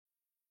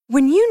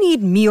When you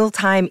need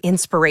mealtime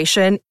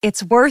inspiration,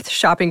 it's worth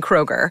shopping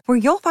Kroger, where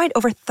you'll find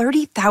over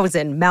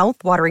 30,000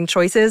 mouth-watering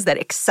choices that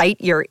excite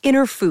your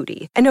inner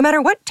foodie. And no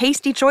matter what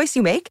tasty choice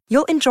you make,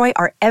 you'll enjoy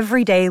our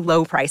everyday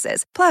low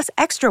prices, plus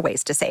extra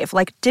ways to save,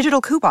 like digital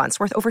coupons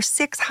worth over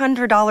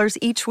 $600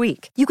 each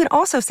week. You can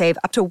also save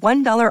up to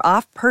 $1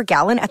 off per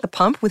gallon at the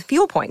pump with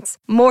fuel points.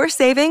 More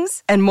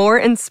savings and more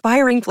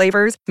inspiring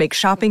flavors make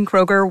shopping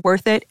Kroger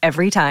worth it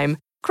every time.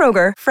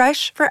 Kroger,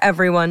 fresh for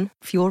everyone.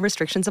 Fuel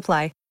restrictions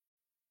apply.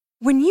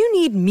 When you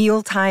need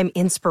mealtime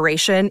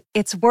inspiration,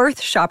 it's worth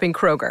shopping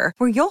Kroger,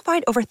 where you'll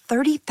find over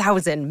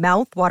 30,000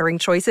 mouth-watering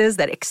choices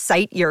that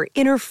excite your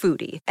inner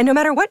foodie. And no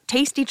matter what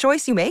tasty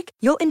choice you make,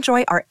 you'll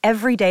enjoy our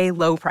everyday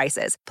low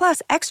prices,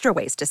 plus extra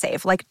ways to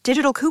save, like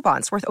digital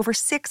coupons worth over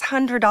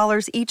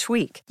 $600 each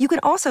week. You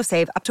can also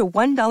save up to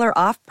 $1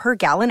 off per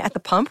gallon at the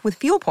pump with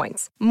fuel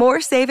points.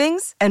 More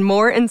savings and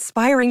more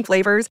inspiring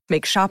flavors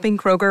make shopping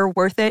Kroger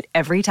worth it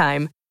every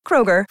time.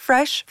 Kroger,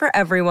 fresh for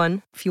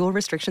everyone. Fuel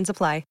restrictions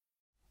apply.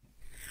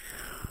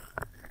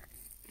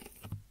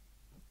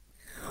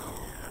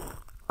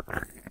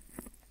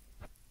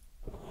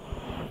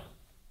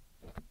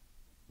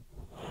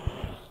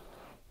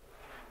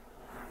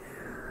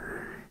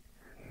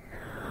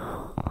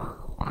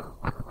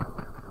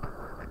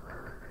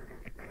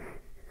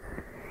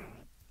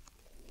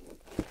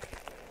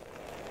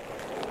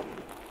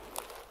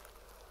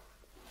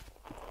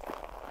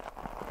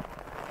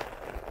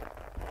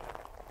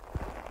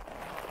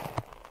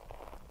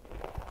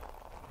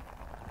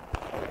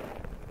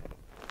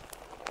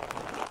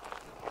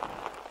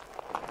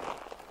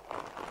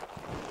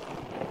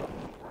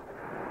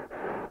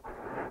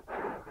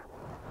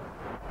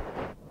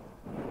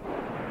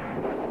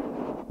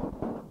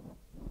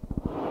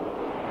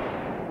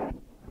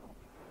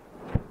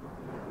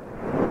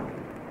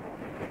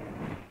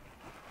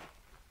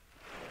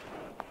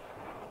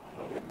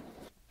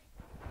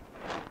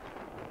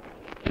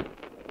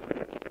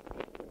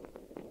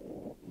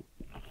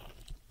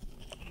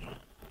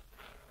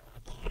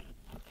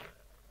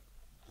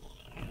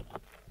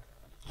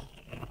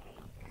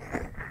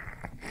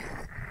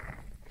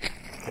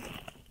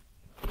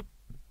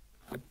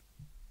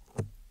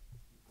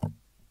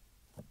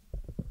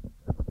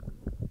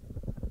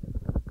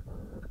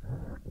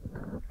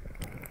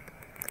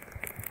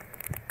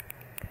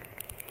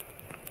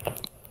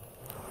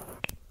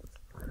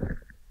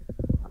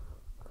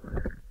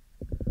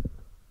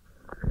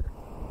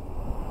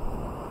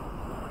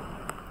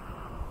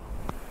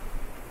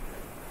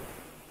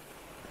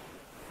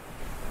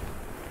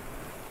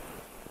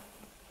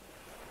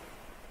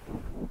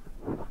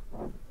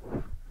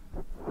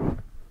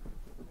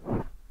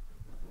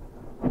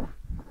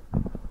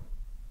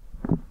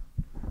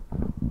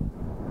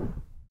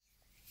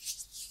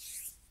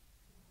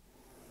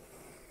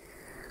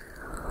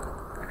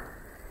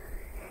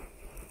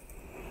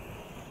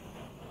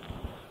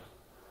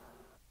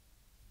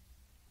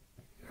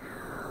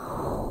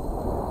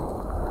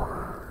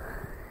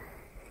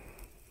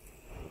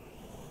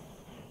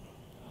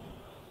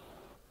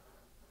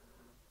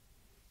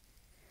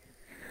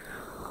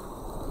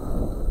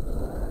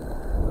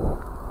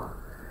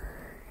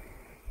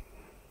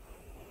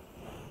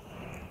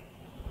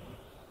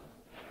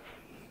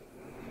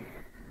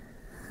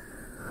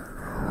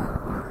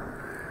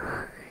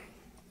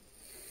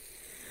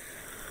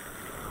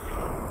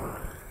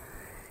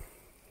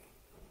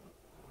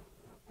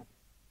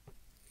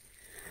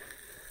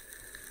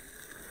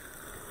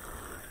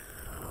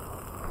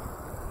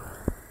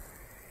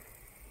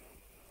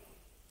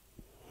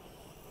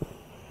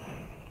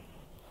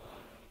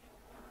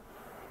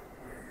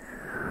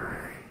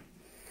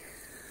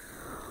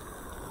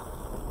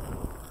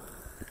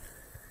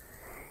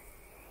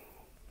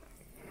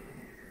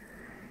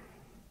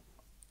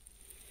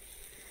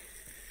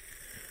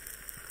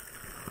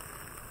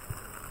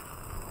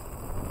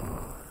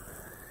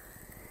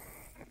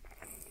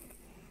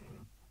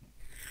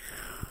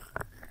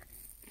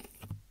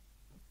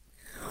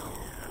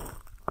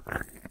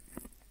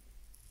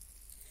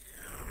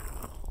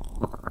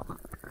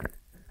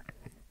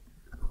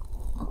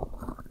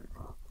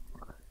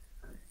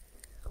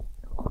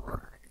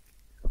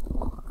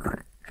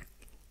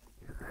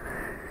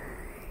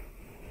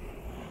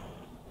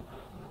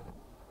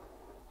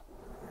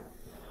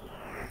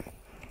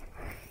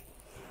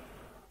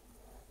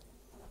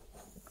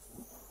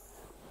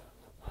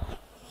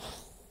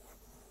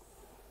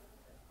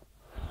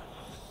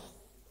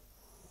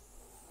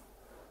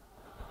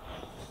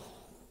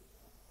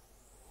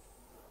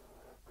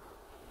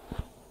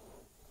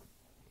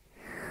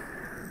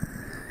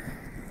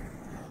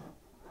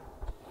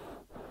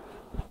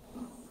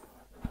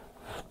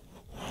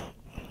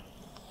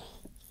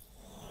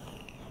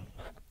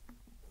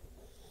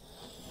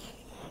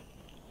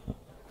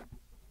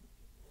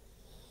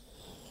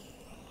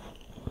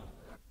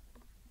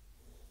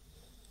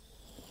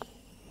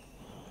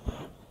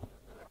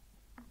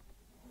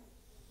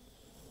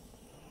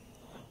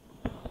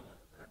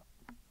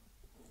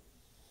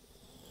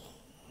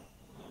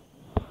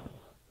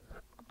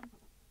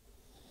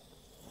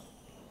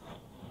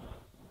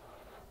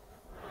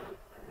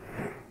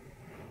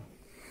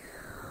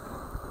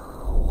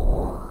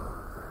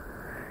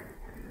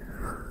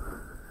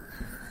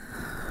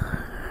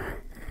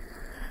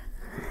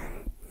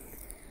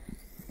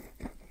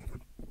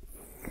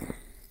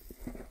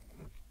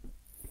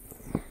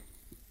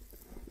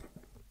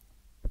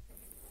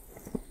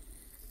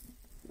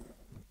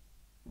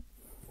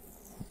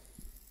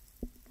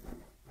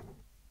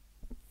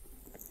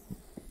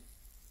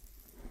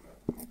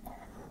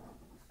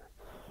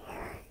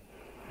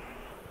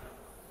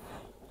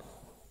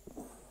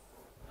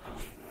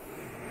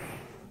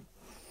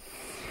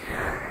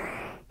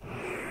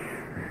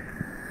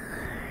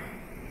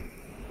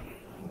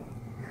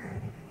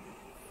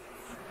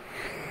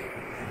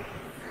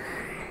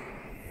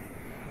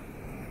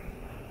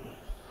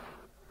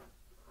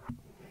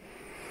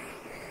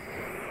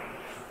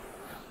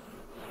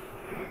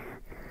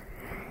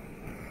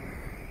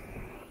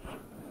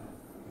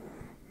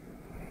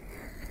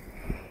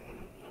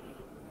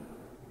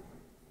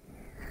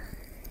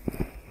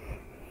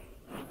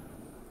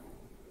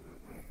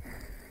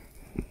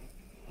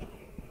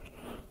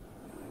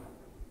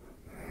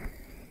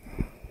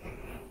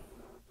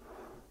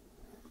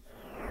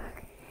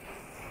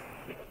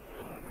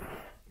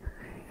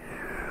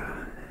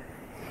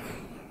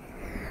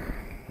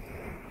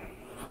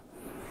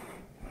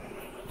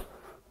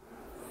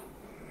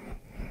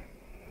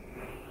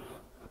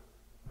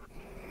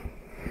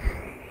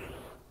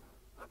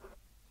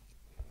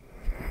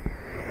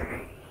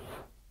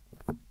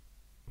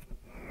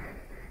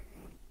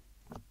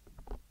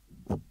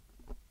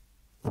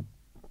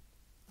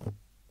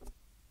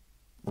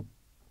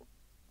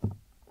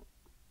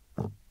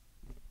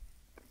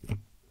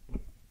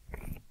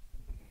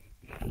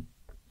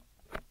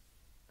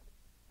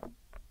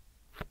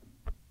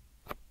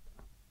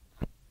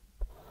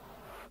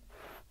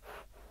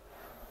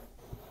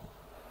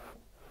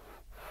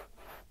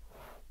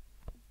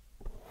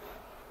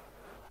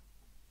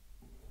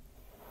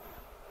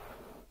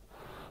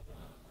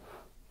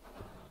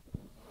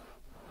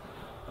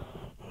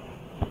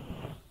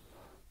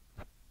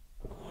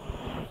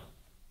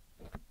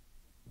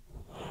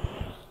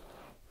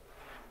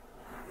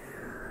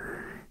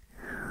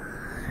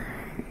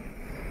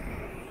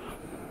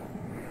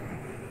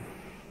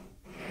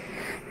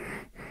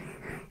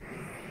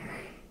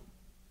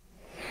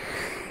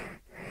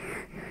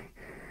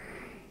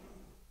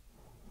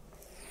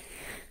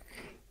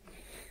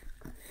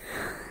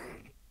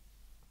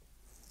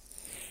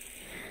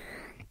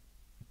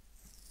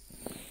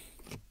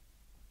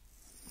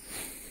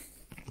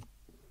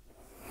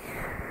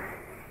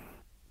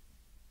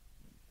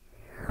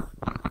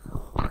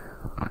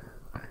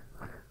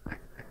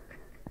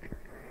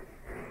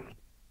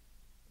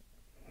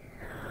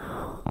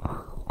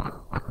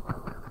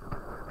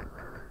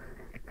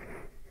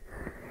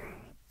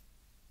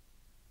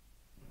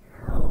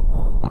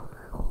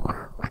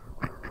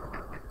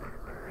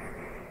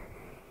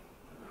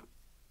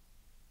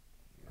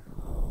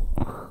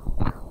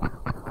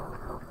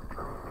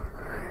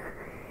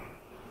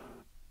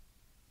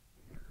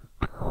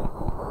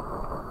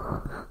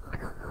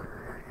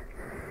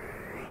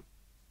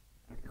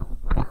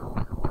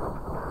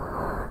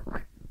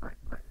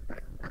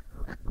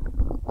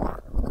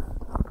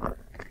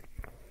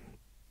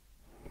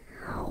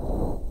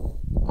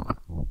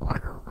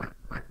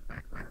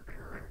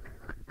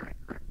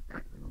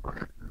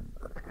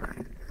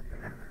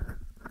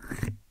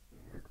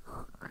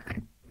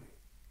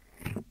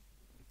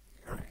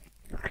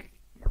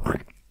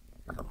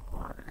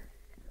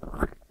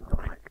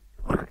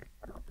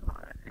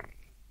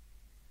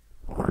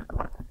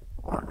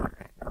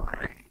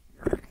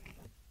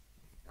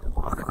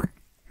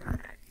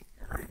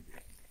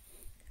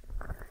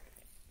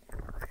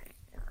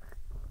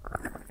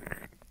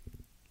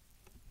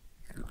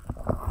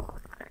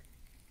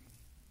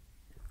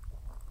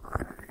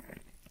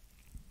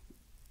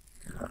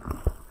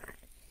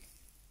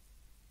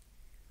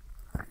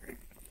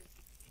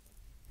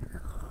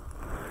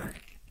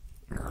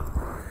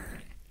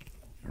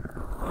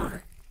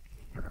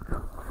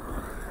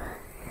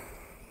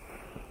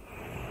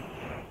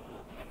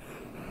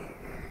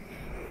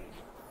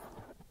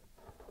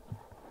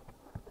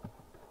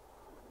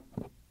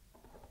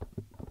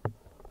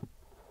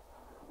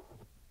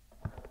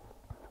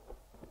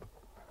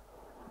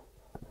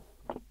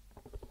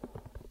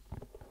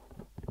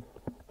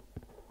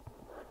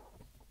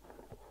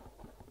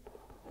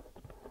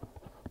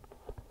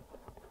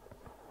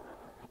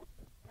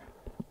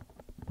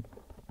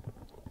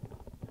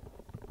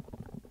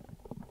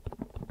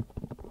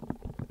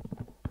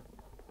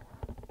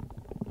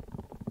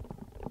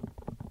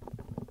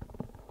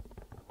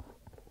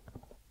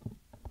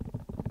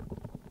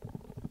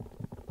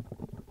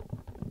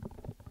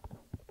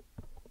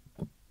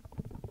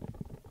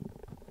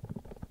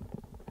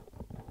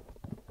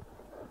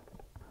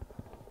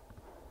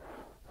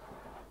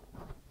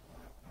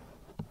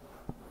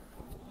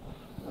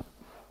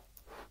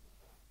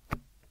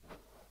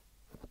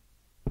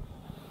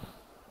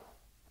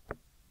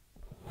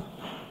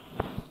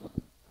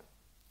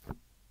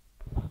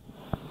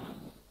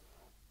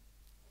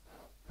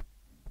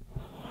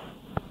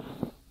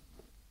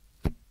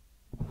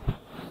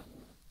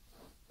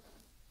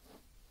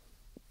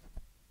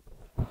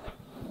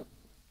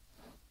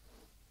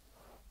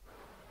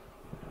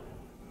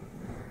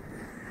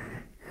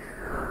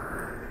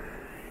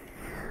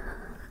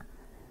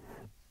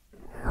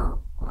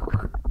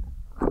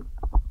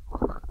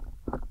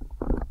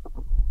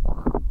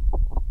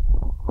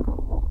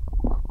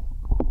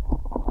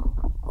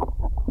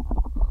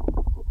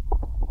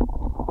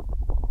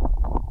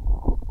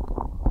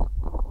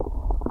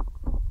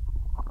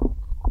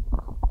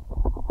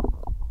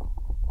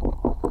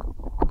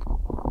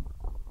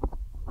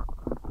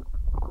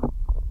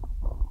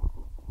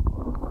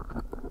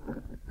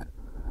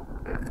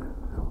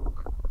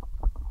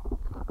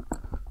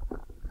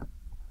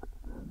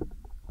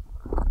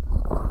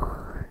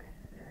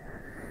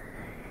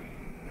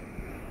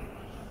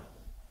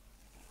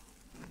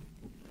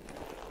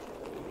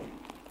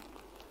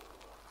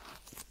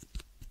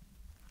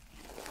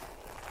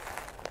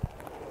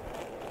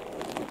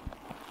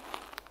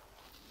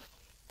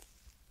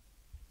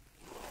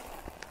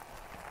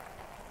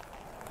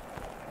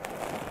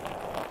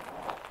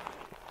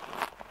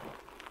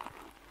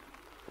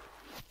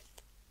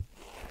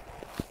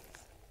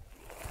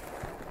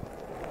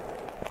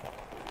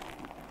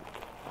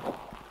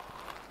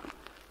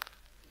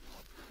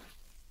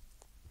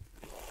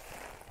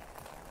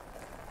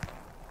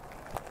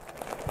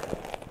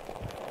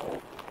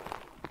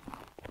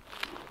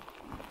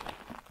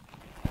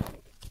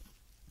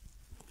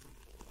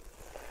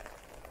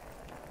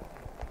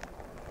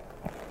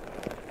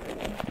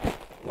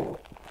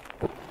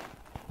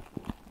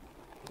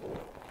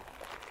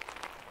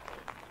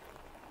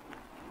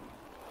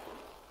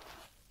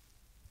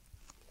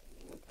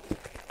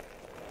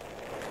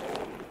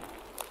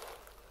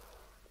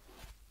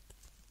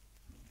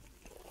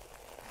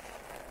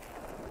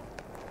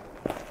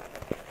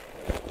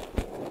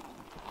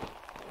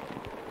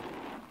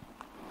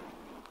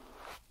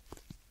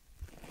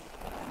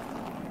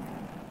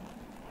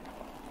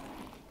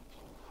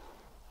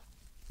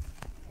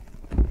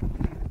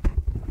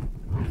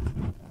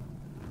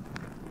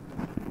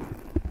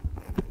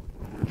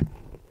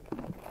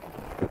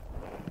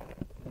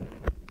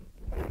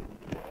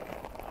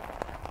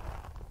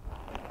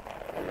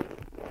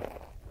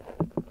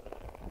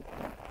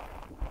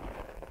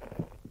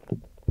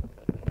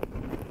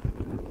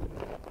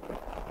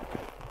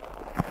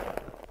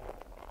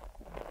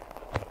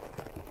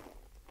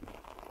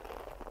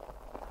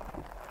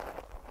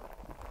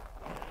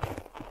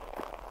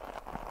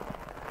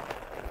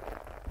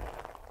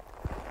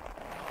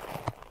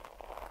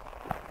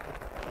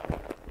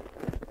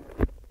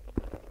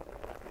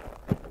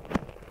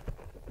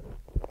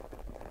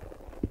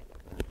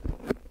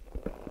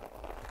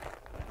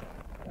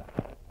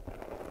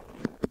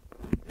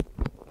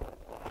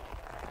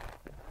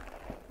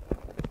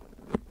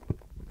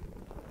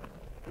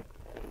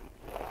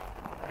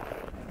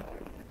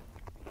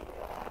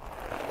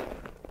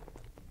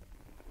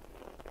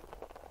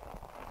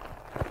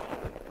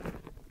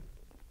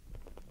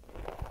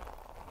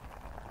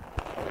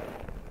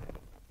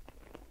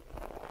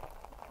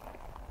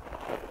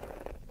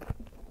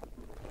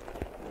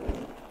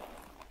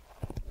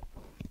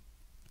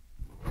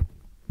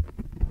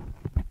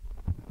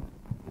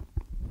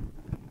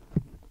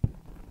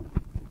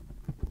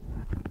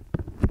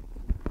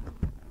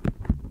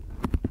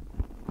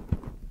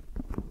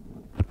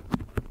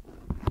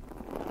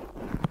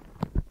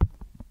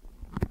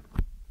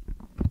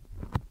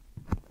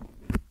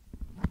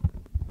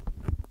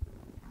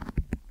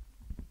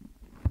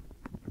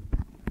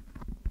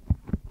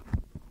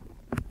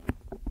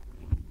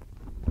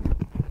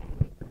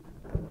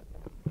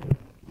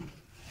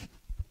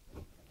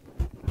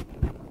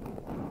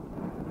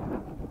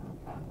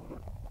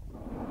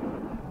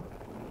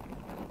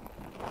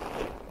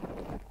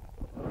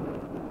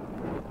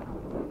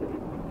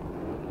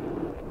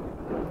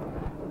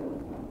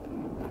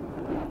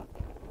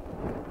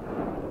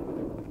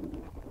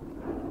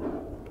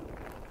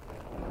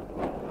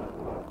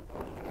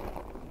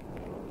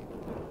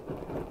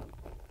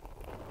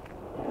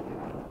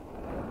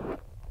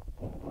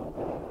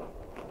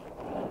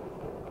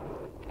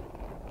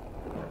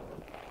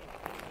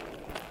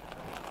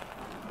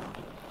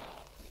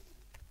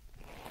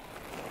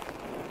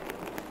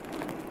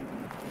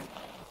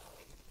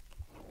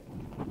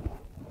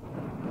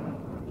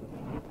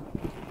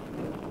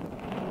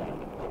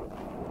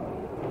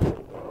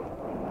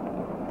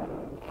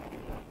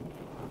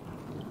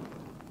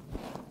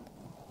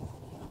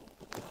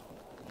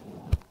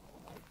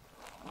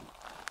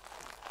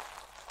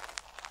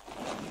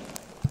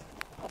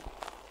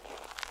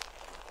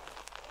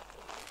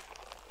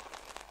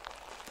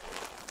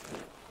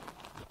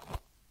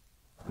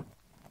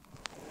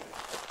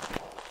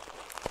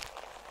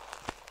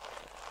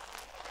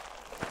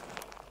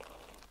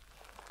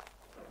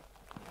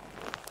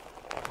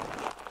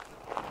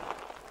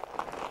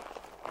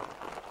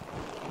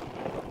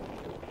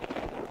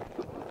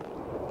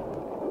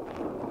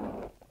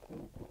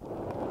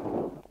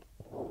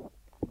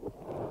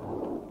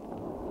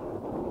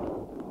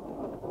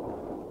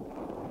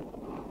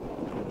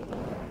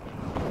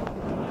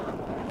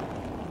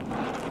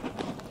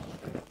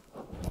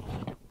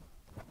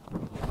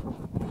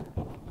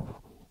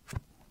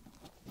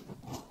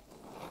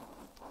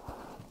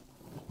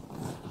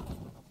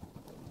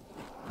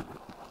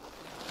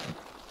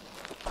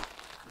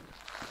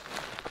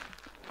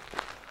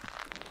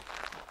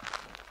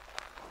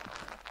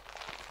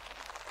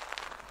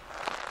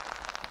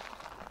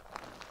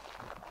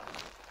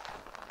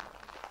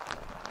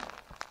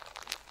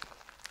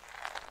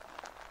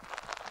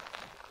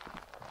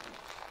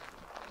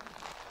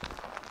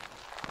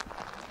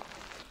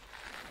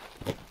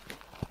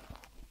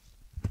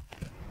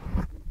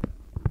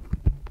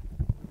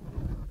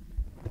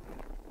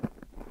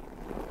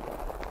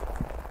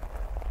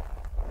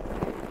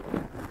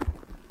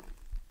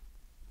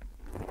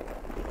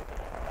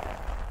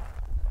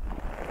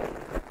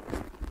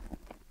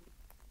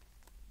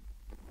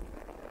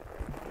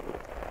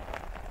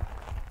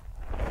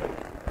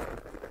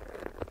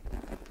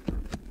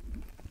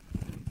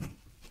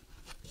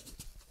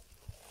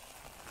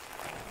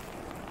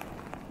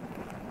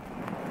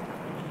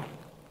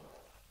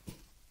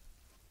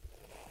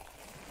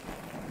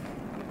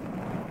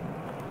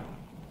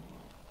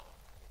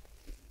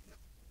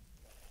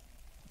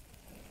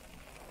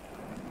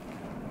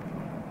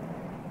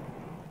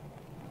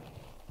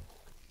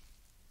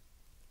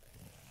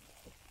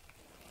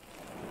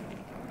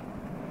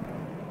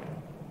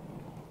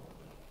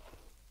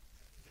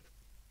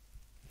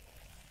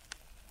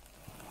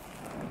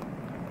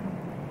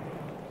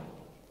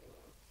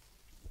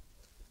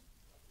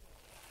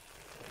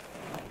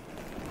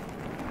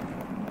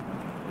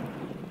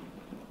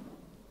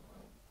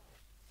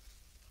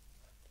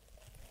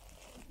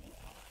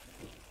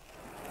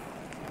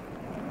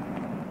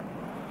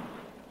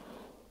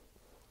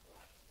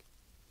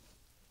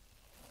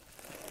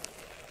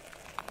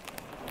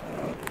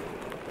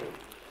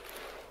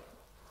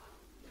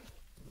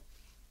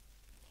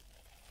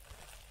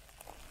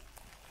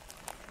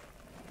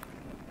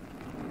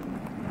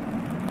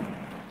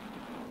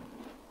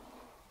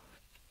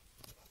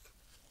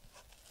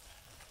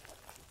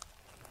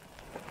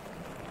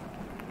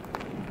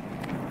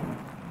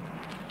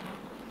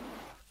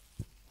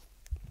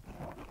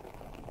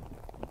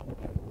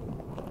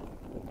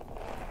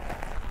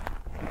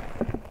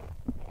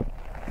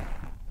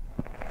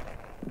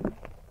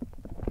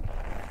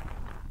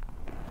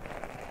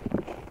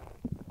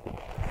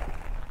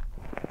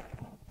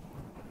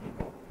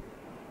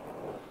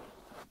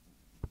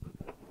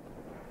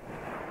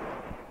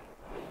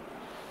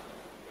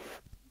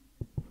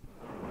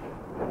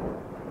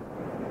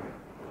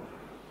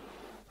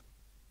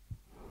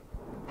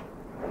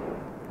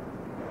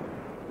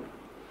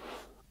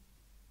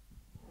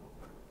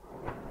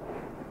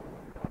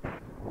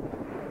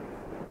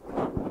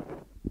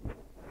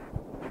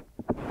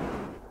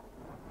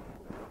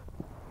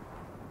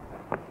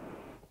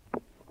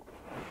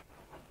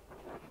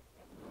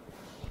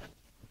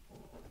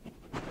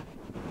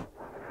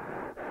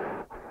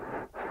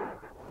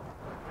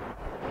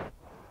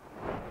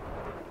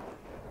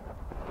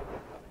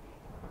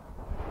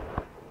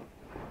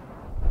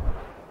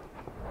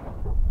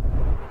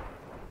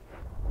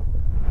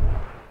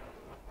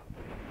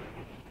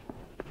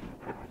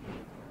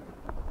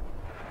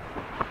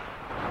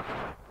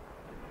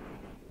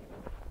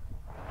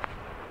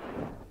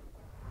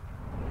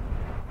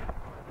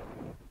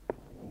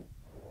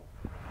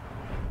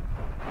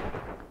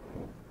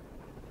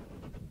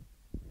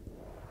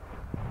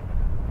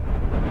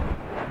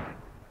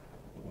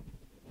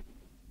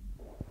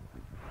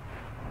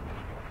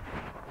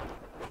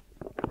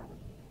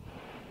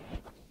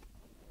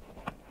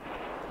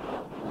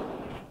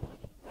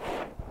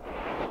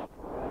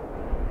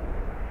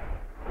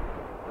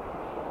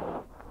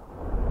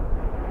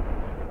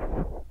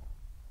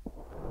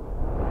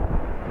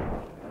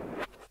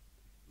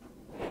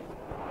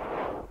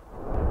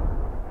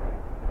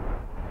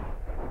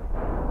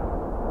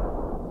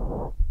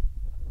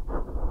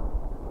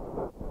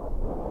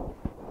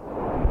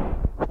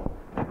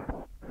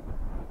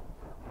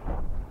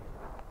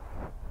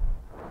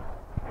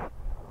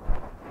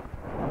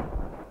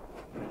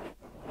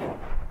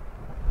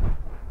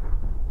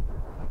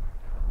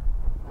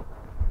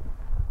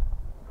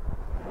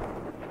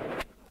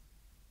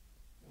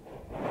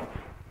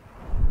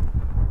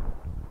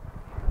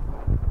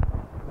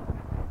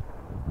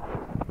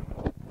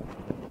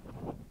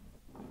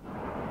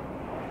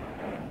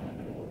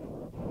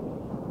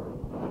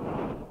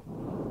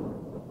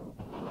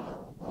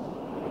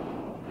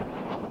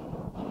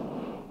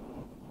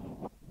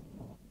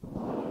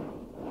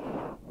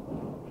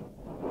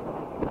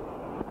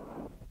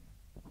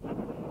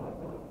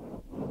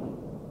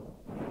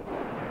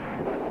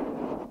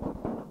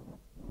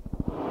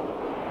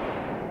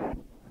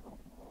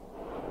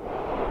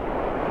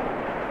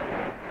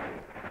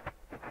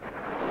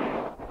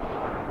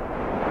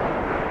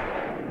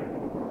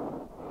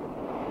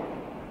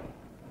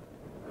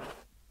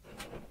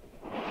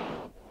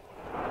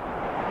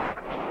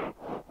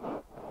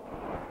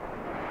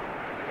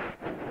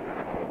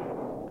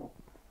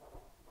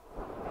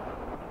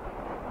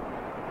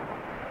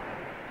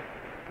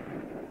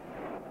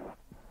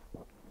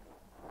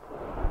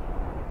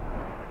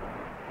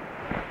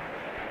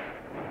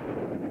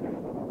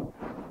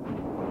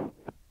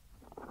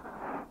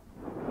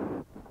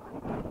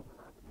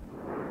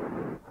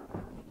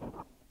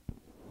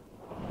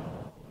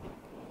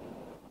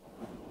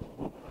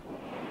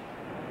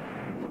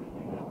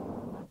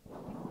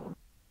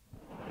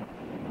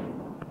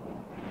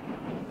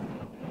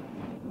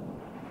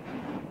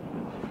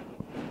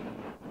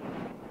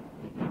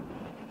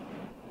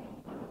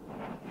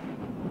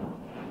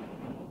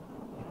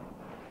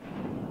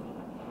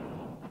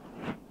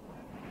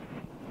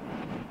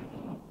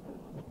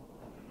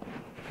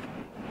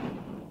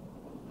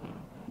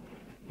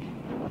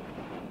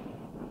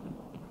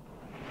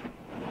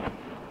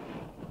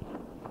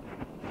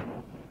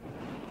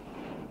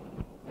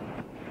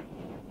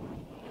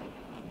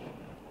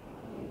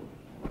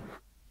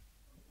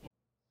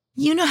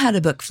 You know how to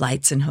book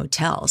flights and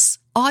hotels.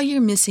 All you're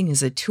missing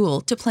is a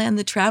tool to plan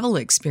the travel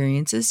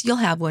experiences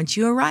you'll have once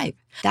you arrive.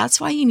 That's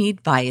why you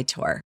need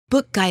Viator.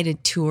 Book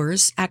guided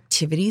tours,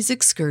 activities,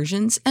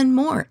 excursions, and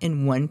more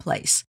in one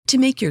place to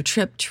make your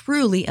trip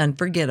truly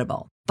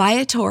unforgettable.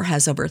 Viator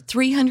has over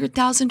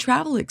 300,000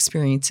 travel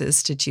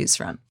experiences to choose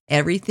from.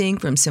 Everything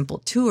from simple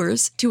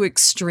tours to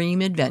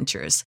extreme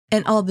adventures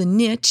and all the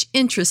niche,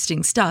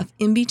 interesting stuff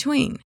in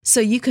between. So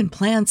you can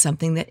plan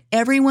something that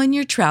everyone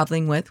you're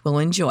traveling with will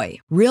enjoy.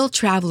 Real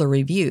traveler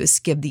reviews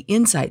give the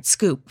inside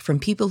scoop from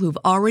people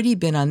who've already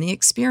been on the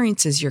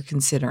experiences you're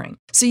considering.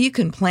 So you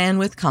can plan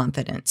with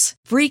confidence.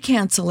 Free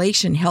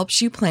cancellation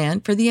helps you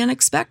plan for the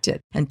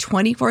unexpected. And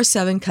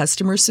 24/7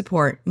 customer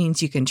support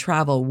means you can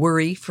travel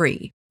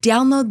worry-free.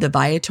 Download the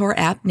Viator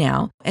app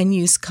now and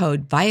use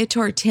code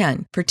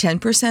Viator10 for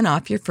 10%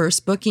 off your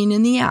first booking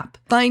in the app.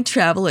 Find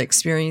travel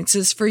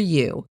experiences for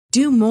you.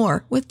 Do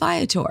more with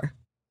Viator.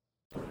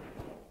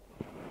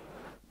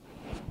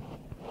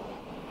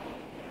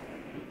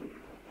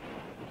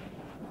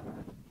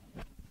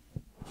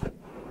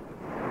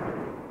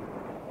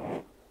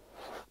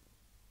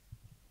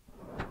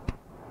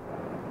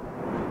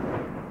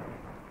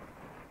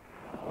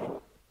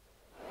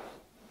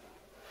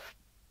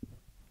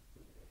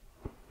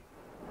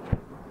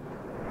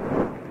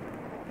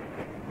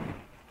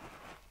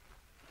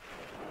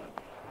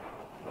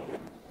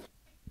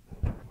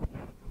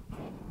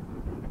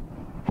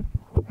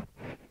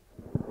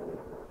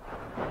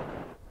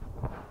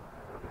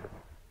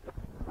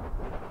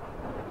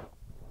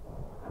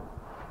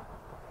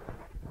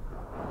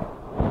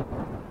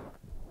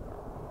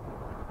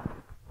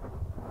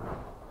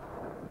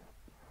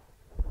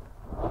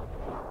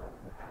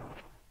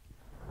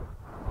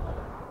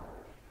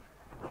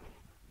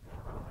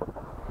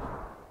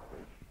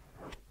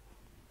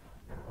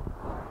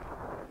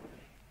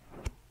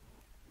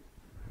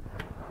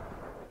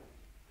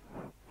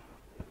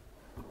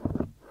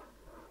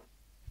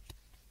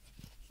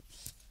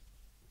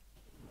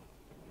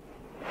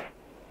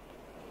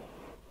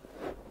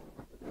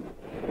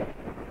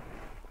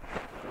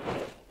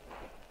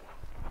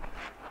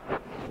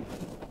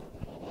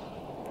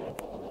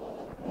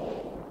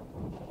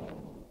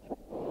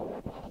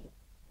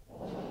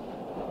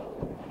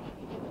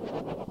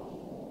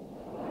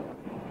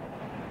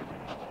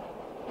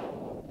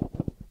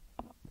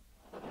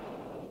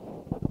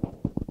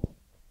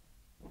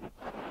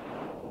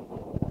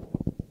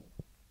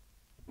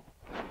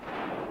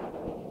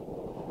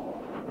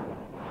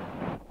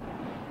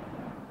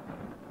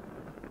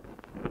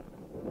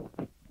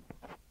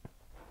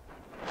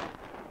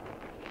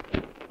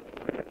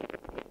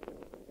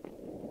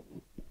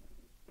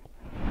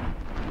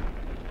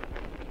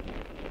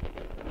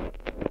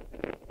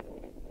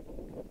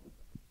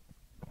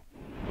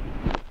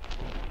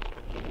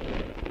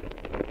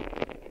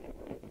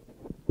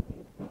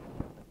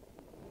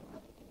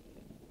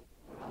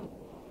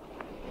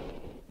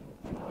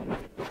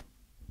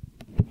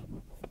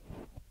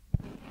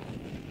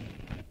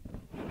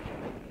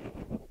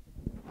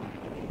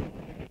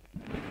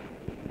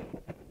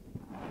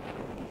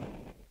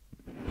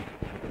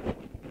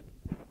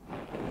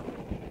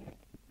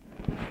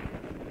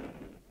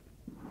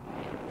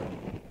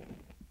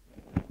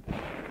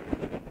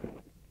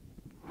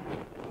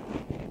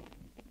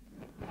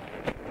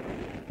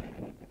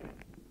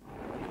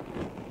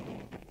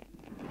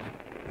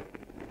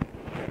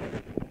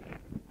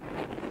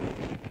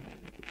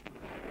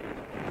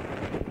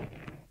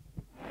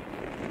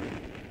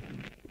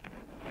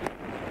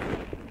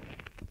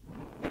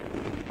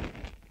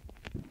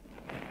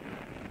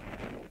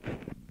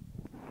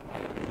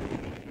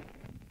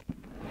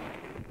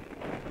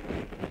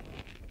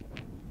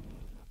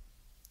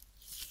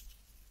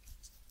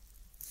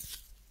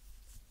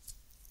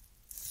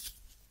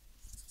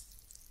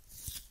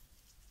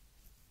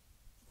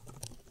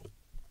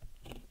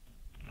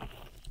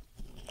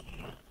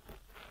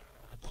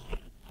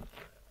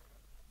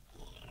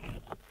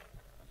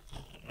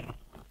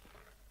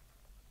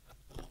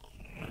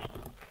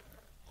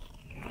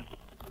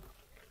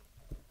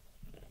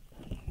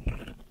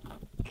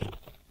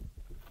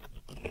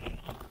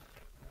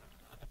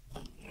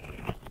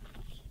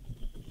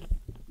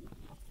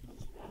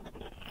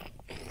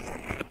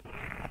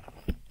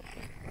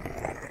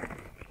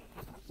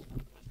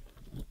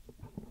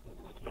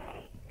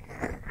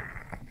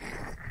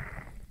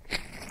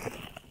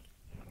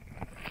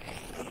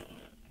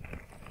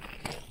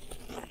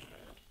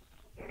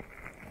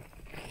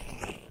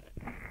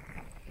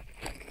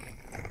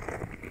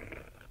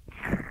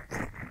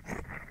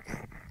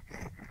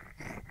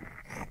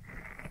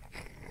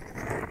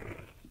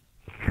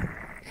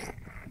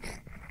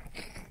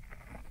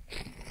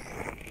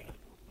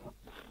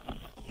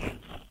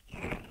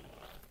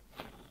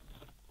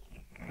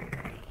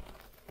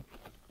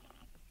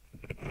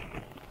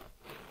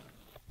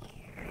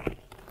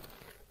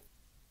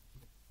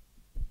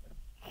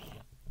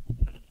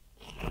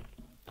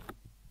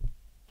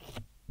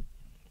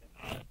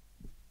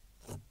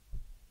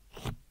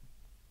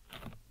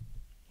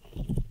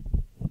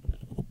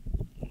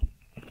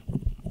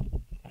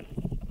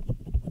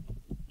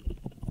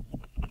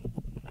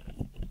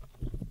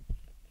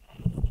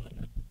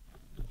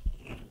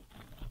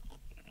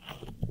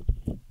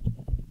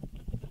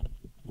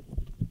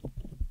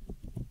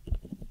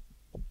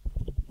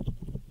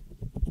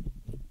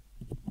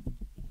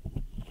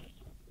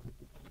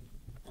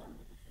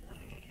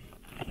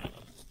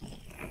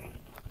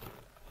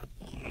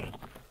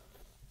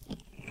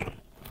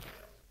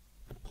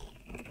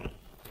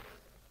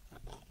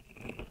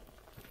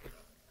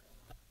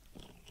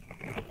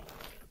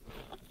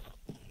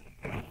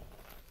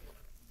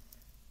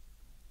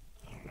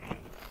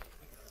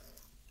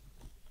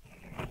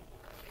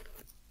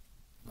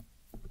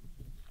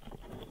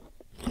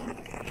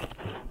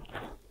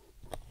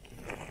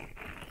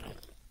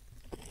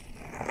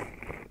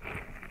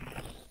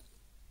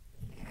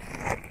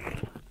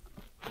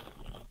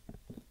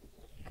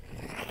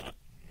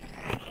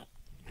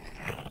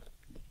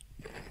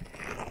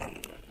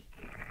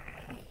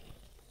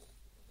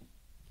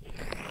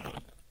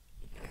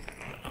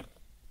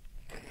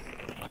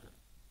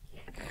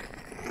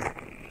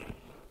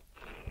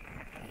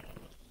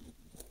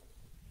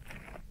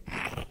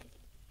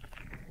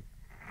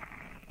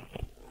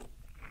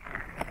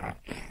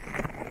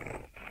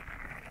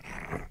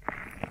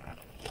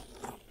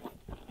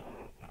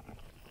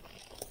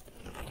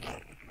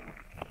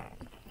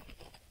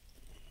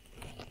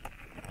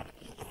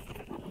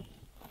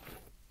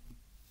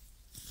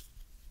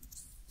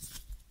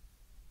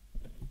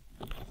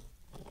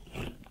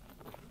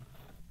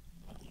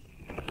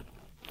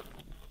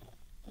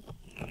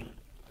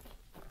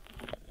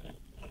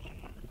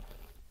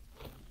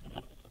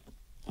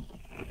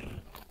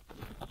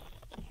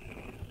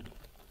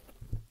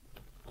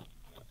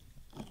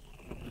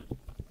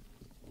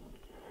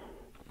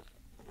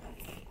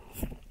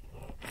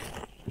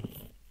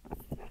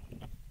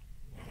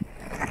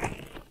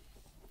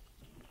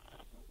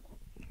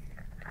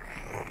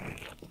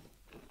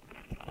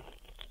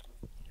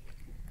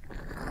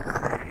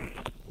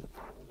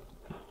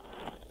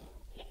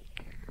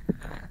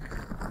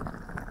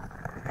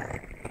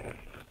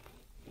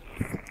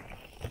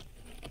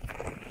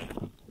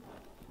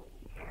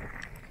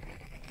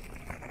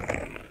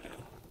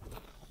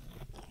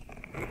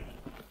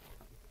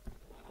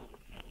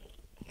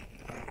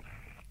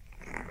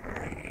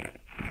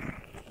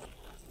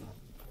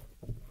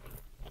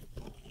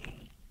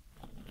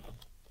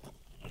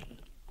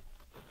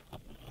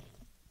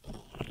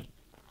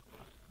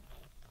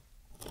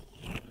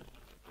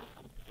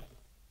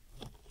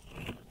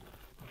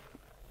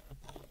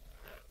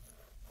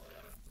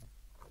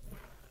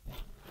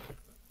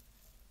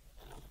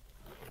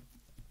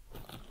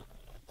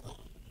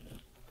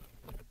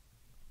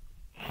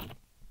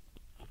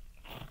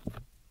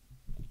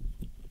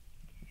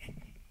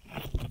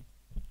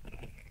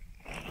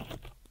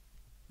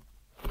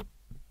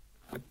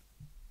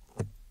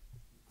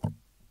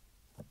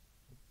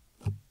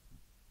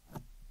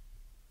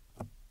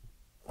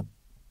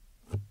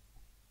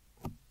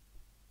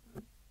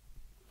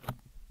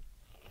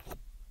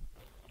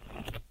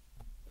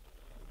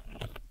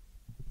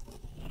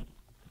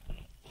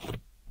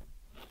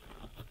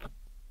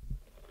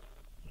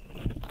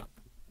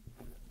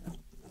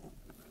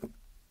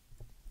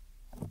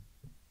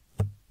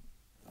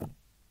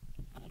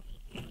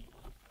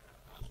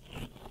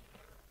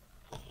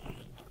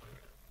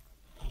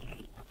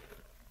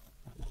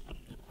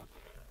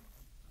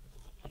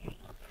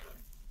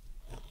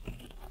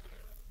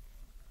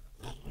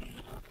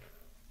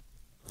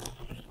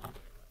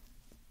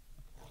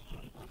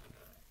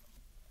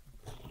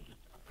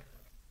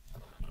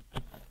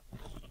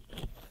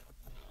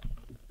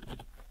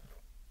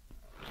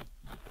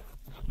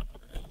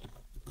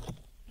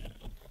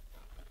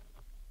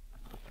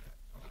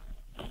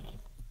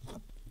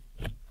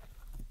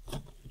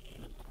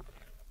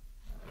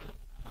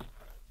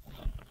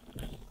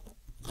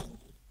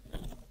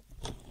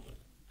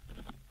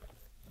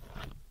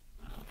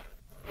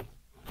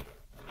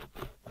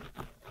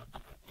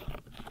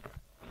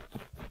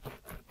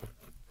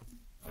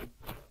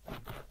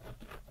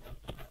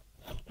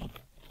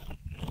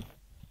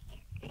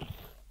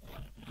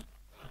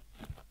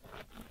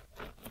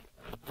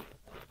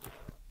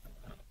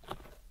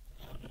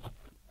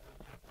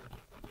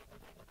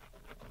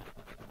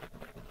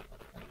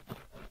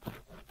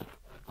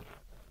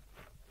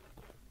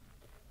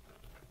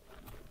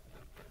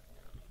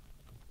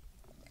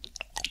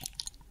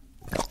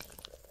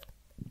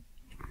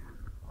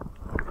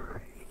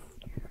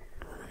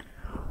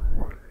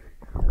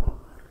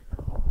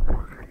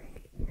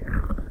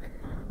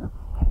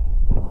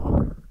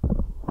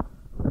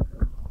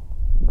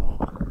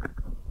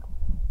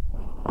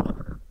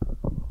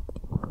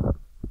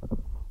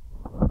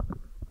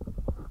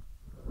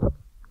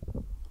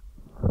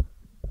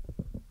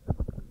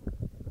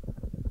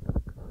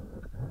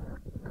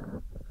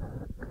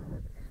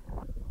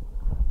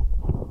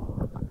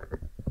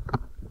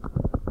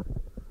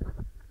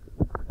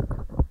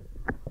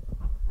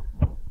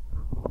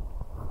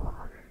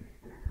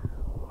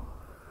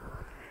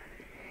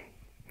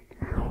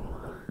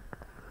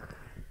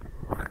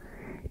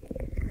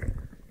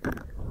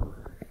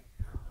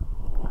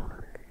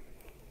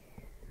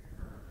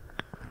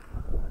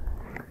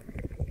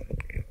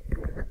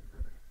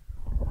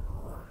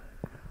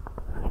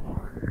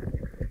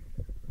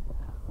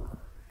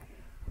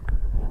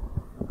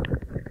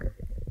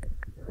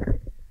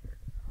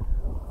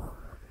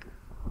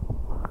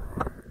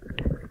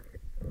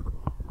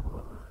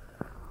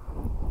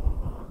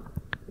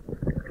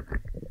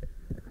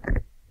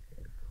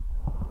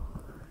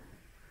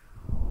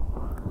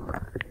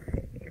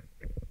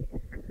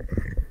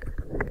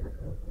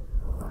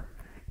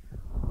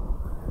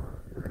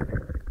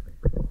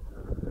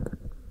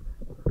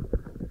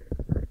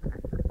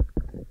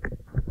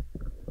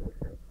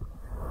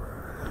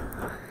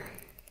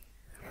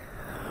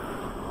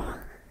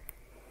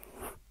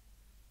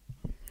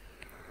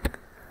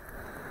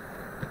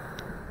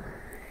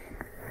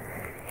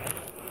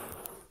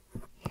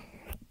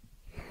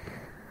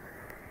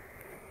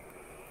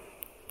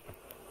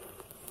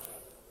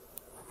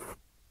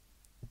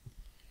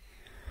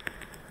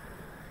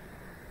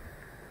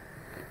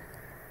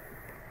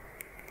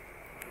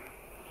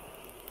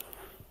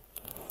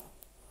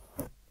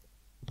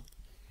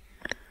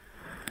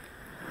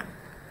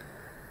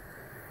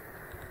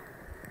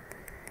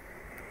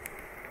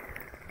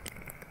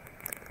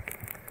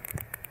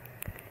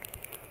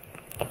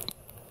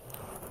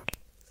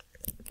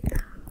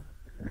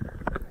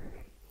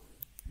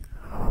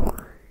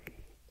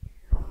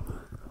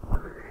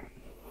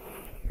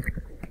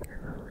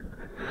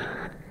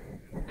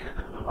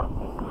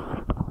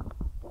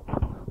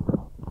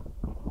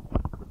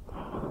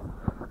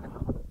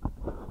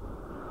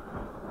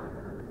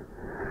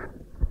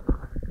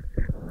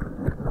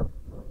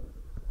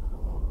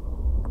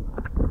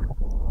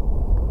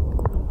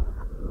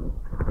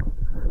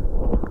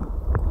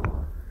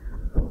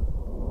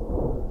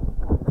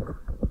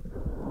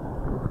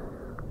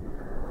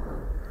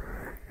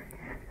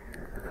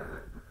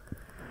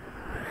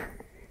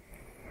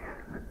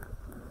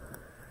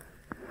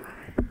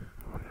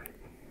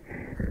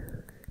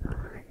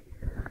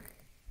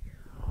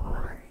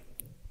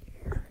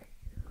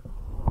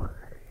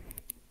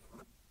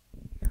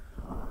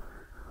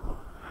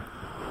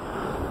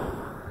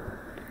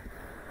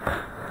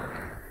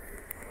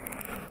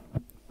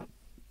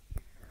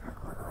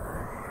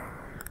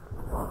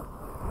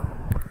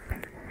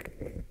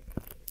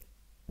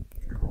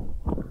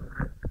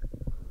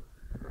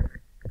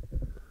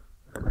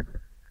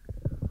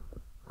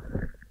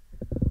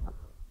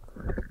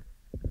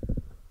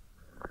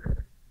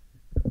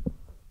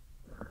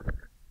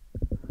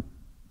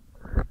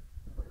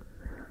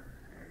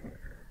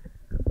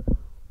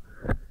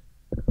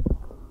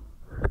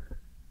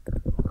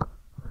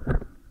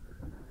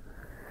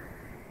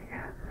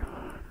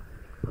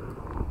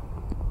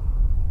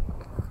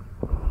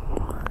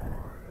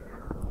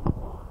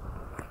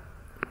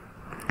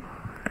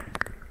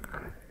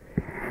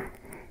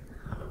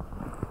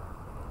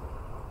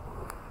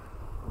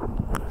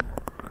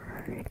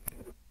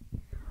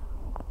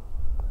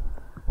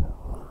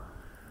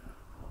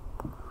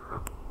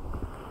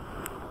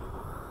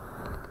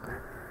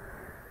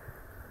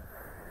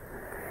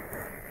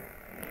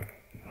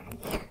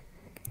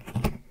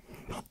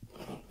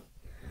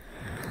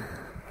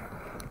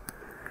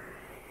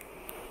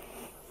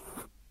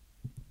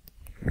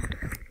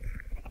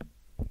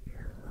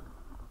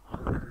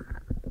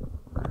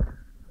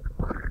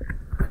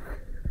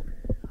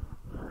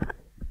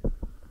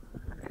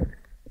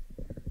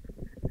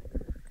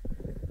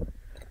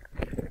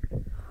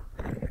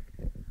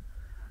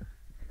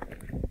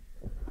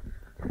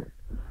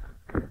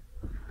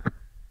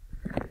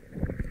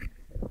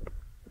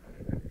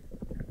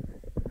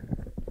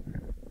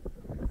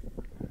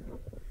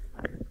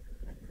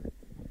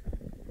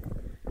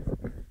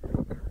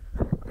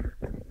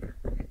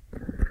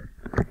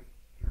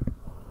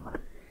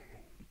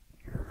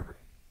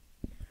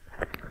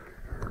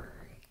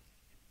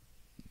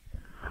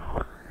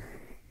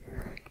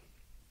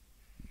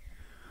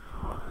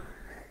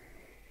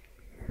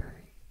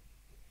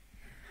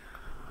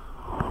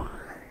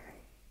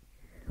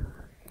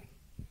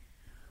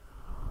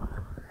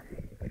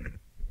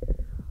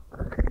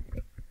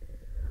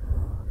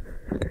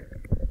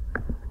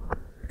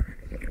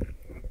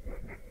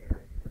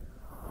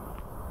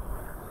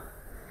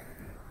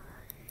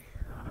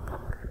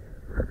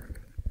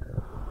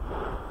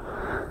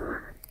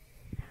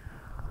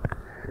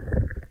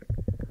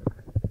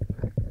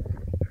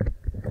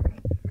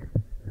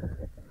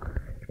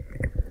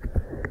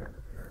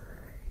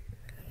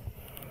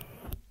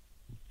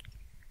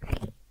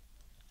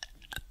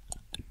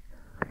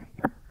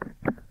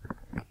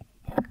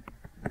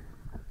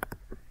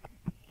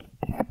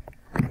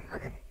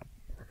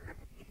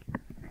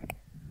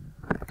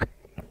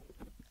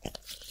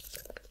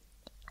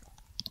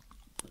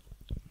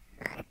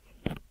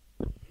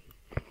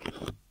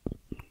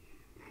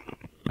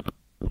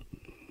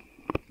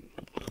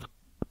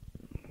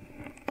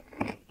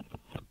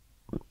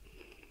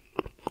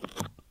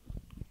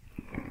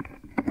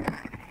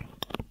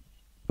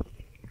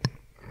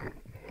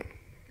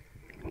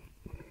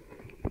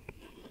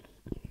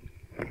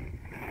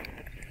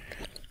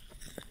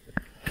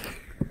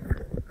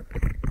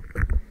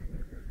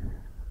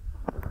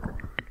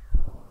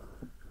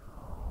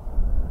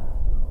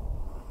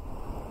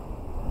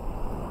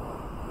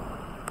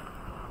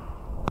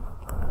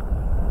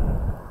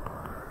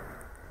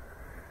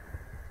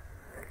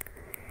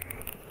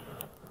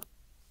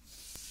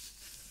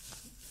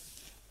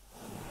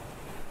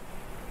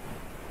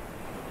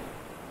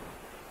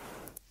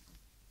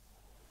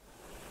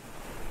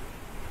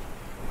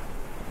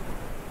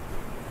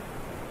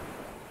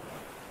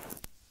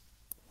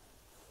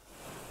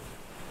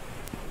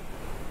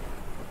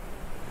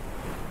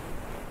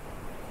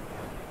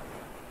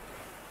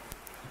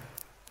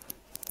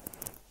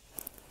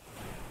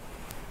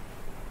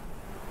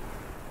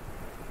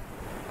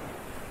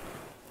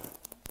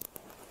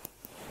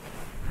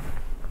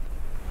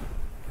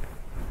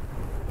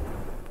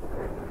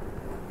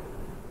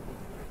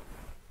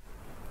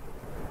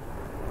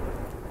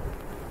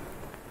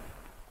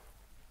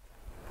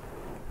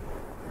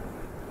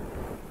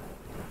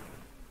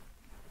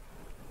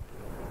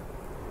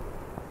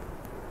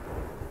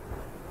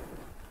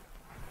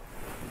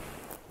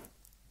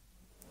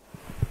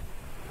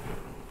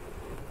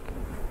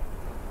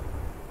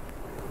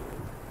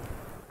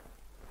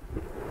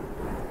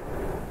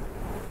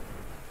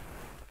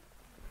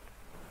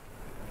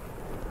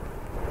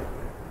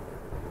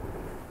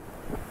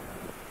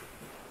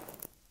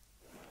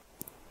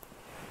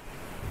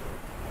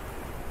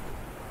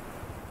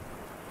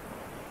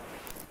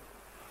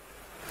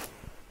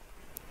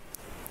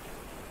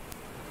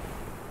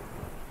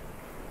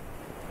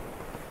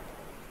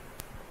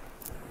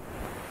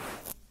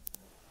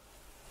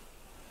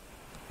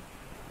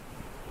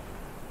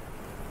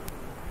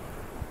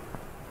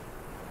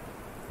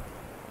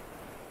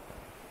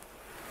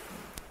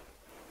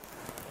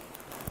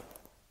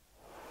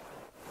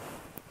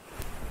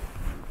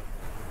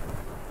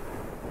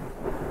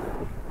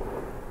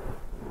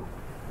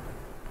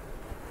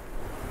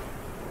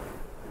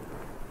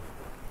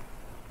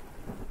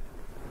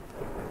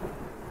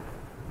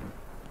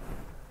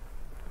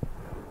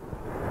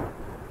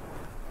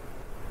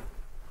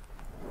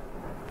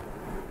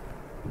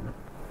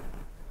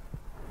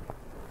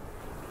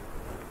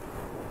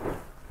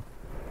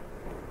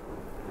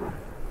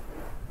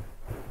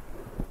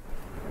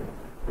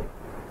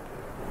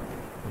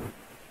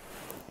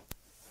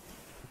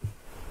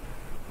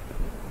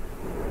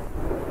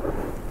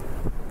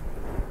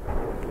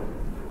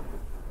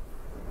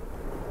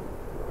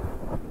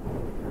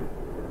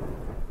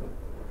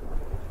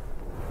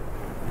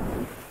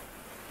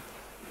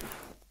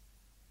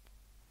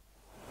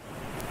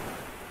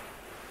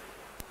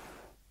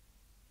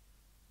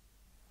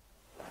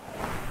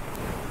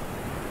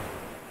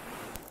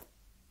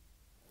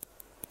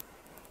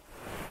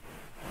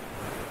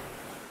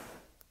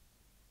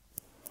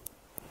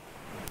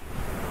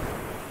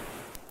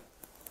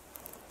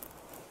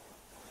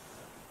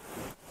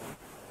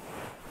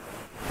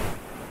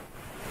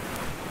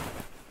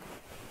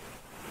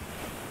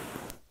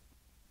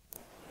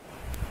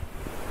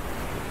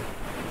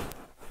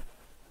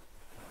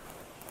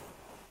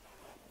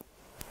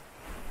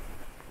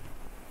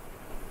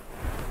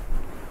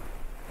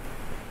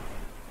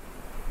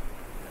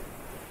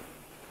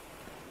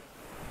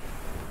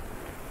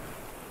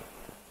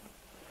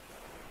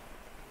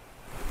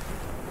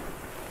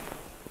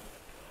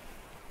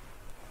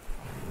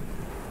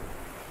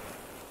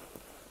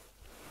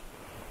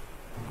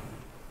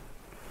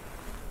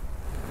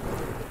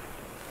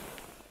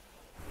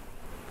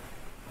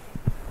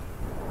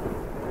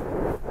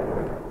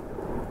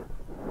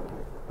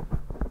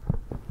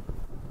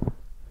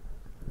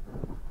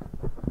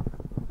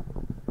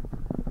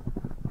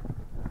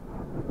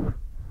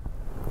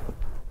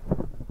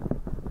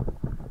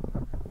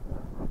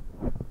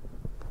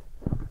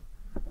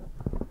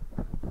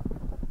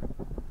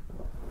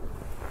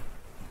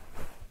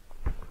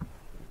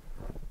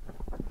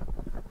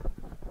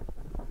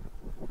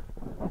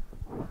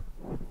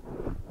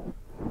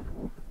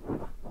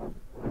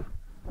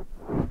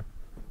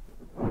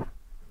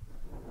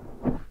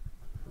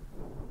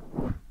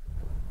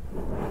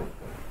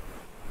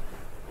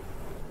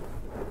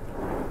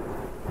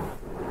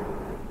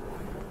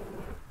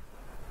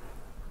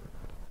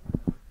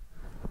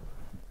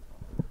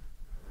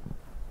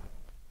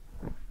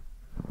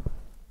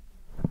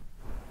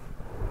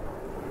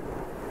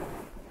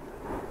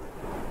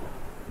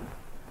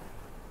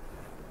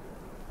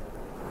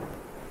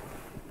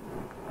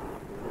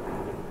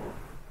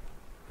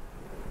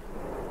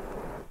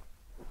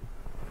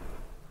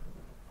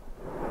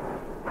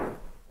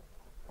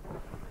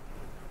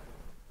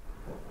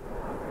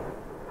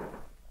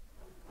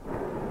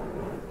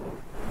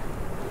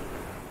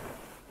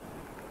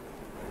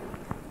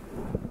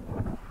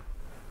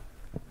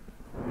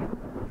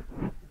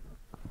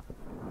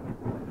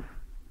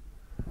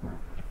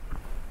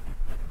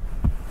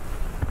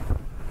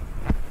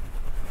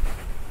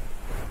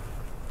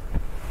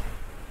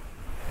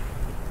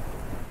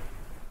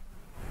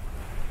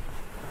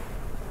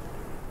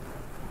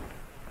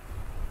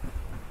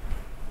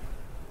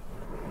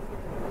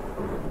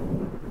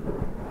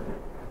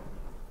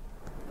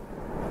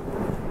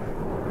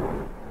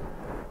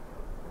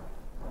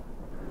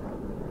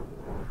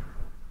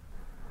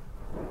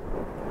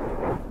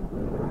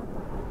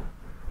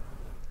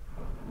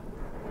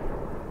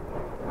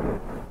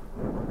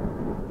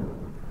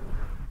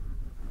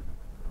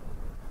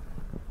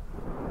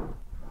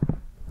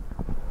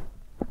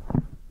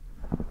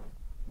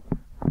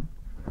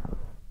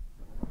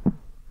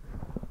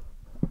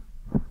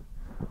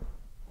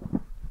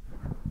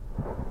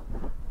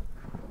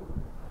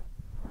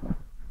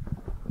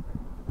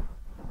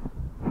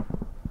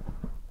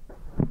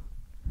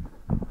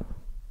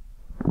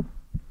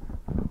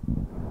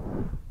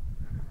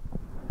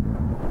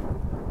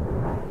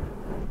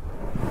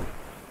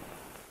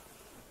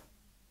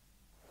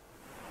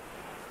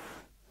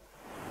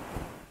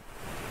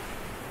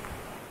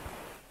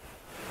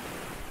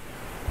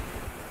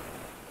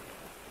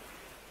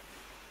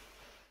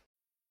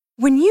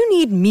 When you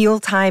need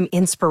mealtime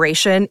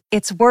inspiration,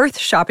 it's worth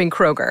shopping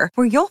Kroger,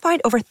 where you'll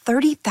find over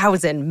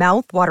 30,000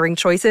 mouth-watering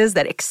choices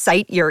that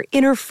excite your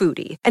inner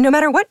foodie. And no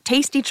matter what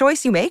tasty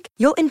choice you make,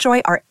 you'll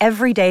enjoy our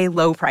everyday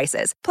low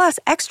prices, plus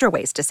extra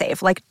ways to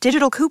save, like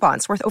digital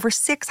coupons worth over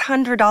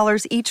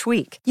 $600 each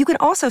week. You can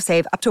also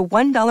save up to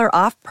 $1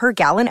 off per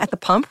gallon at the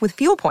pump with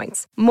fuel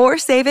points. More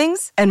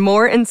savings and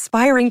more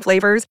inspiring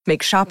flavors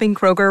make shopping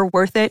Kroger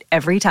worth it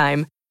every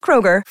time.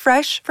 Kroger,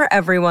 fresh for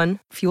everyone.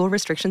 Fuel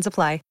restrictions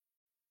apply.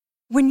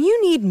 When you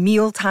need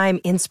mealtime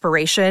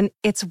inspiration,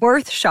 it's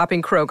worth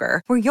shopping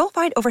Kroger, where you'll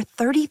find over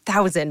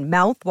 30,000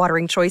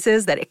 mouth-watering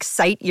choices that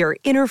excite your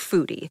inner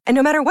foodie. And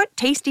no matter what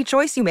tasty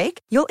choice you make,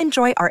 you'll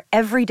enjoy our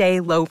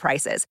everyday low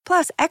prices,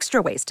 plus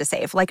extra ways to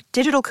save, like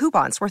digital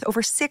coupons worth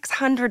over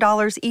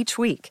 $600 each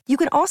week. You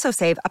can also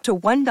save up to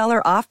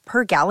 $1 off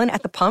per gallon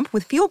at the pump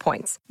with fuel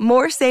points.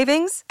 More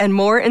savings and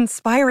more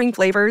inspiring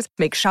flavors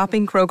make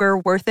shopping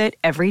Kroger worth it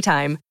every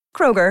time.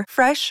 Kroger,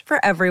 fresh for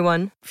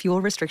everyone.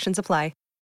 Fuel restrictions apply.